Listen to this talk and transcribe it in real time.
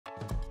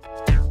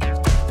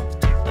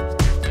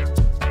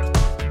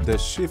The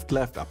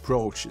shift-left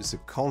approach is a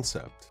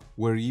concept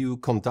where you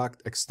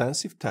conduct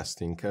extensive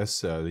testing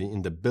as early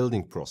in the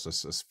building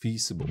process as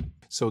feasible.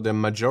 So the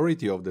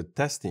majority of the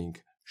testing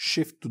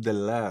shift to the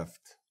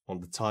left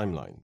on the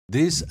timeline.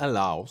 This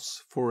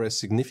allows for a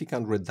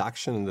significant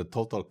reduction in the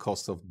total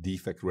cost of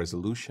defect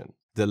resolution.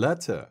 The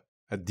latter,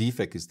 a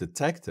defect is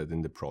detected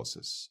in the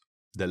process,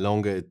 the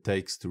longer it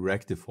takes to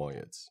rectify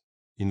it,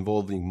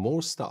 involving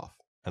more staff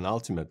and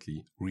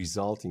ultimately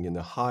resulting in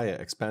higher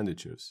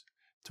expenditures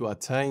to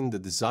attain the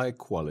desired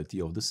quality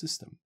of the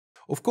system.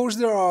 Of course,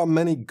 there are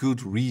many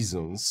good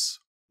reasons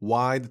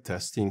why the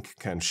testing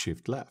can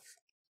shift left.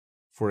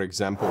 For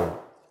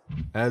example,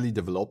 early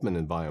development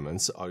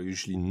environments are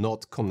usually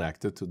not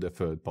connected to the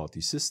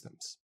third-party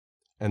systems.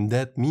 And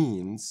that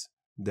means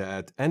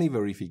that any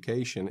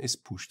verification is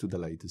pushed to the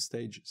later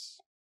stages.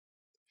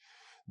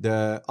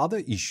 The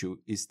other issue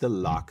is the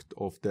lack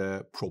of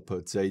the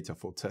proper data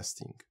for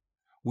testing,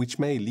 which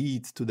may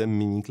lead to the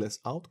meaningless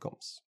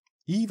outcomes,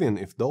 even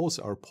if those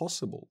are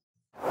possible.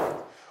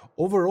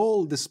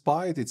 Overall,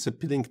 despite its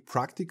appealing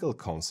practical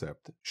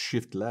concept,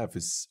 shift left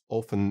is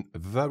often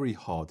very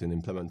hard in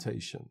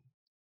implementation.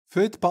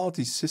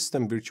 Third-party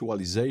system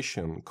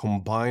virtualization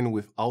combined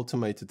with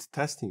automated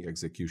testing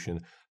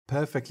execution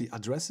perfectly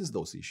addresses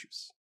those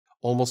issues.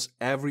 Almost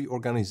every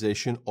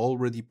organization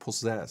already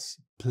possesses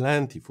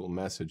plentiful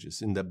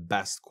messages in the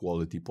best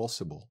quality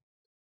possible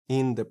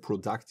in the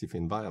productive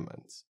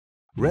environment.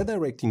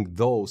 Redirecting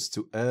those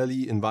to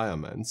early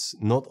environments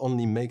not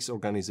only makes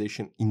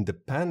organization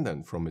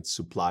independent from its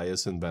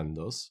suppliers and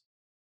vendors,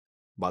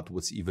 but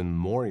what's even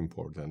more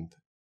important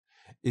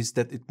is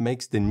that it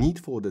makes the need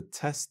for the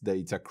test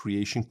data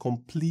creation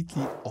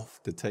completely off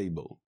the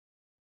table.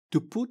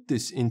 To put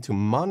this into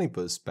money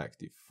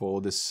perspective, for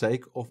the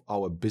sake of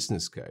our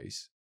business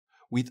case,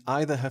 we'd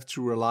either have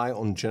to rely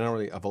on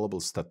generally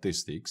available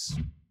statistics,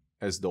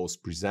 as those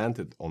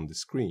presented on the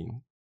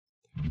screen,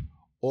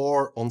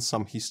 or on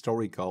some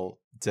historical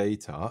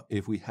data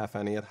if we have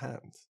any at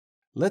hand.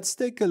 Let's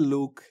take a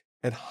look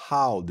at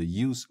how the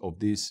use of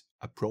these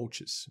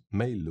approaches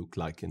may look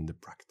like in the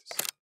practice.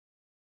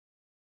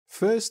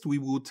 First, we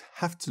would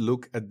have to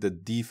look at the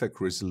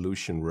defect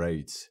resolution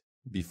rate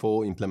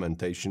before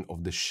implementation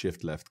of the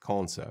shift-left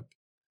concept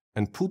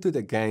and put it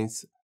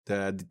against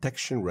the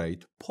detection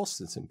rate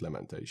post its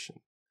implementation.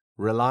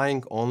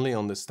 Relying only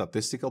on the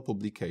statistical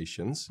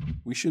publications,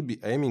 we should be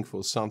aiming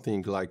for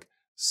something like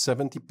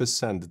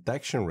 70%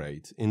 detection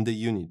rate in the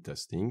unit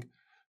testing,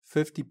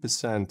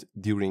 50%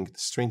 during the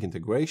string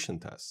integration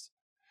test,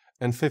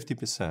 and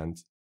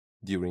 50%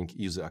 during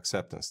user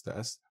acceptance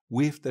test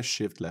with the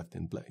shift left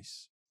in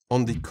place.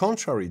 On the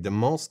contrary, the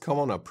most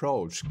common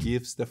approach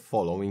gives the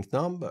following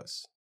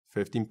numbers: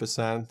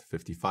 15%,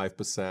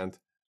 55%,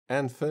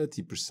 and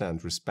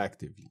 30%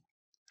 respectively.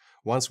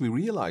 Once we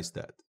realize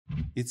that,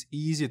 it's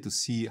easier to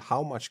see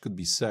how much could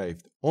be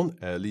saved on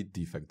early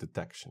defect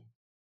detection.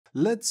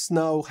 Let's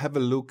now have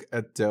a look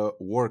at the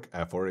work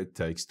effort it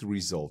takes to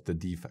resolve the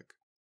defect.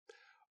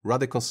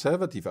 Rather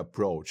conservative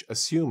approach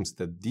assumes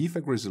that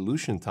defect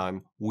resolution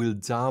time will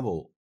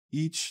double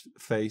each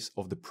phase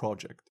of the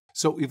project.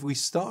 So if we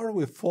start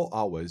with 4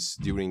 hours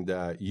during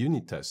the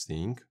unit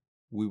testing,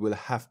 we will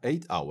have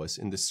 8 hours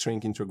in the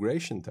string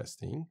integration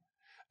testing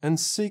and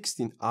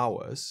 16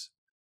 hours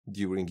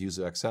during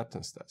user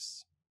acceptance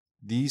tests.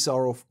 These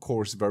are of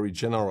course very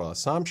general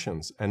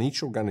assumptions, and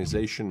each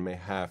organization may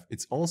have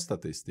its own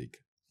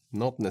statistic,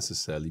 not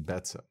necessarily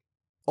better.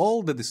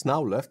 All that is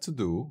now left to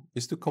do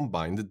is to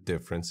combine the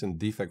difference in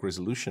defect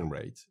resolution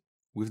rate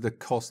with the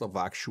cost of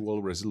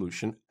actual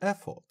resolution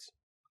effort.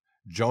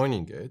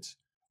 Joining it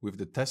with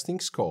the testing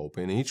scope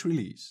in each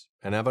release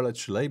and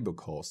average labor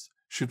cost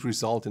should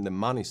result in the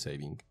money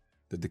saving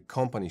that the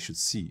company should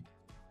see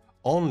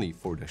only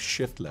for the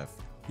shift left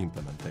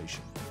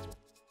implementation.